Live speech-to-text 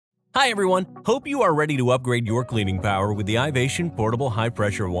Hi everyone, hope you are ready to upgrade your cleaning power with the Ivation Portable High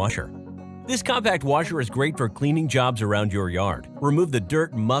Pressure Washer. This compact washer is great for cleaning jobs around your yard. Remove the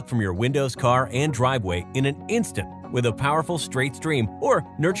dirt and muck from your windows, car, and driveway in an instant with a powerful straight stream, or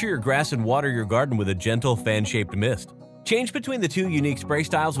nurture your grass and water your garden with a gentle fan-shaped mist. Change between the two unique spray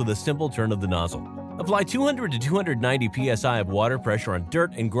styles with a simple turn of the nozzle. Apply 200 to 290 PSI of water pressure on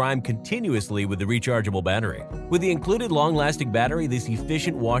dirt and grime continuously with the rechargeable battery. With the included long-lasting battery, this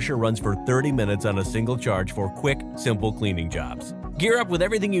efficient washer runs for 30 minutes on a single charge for quick, simple cleaning jobs. Gear up with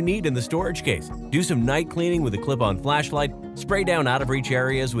everything you need in the storage case. Do some night cleaning with a clip-on flashlight, spray down out-of-reach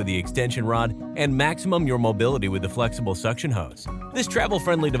areas with the extension rod, and maximum your mobility with the flexible suction hose. This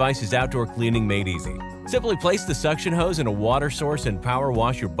travel-friendly device is outdoor cleaning made easy. Simply place the suction hose in a water source and power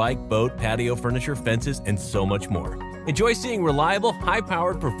wash your bike, boat, patio furniture, fences, and so much more. Enjoy seeing reliable,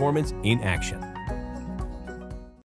 high-powered performance in action.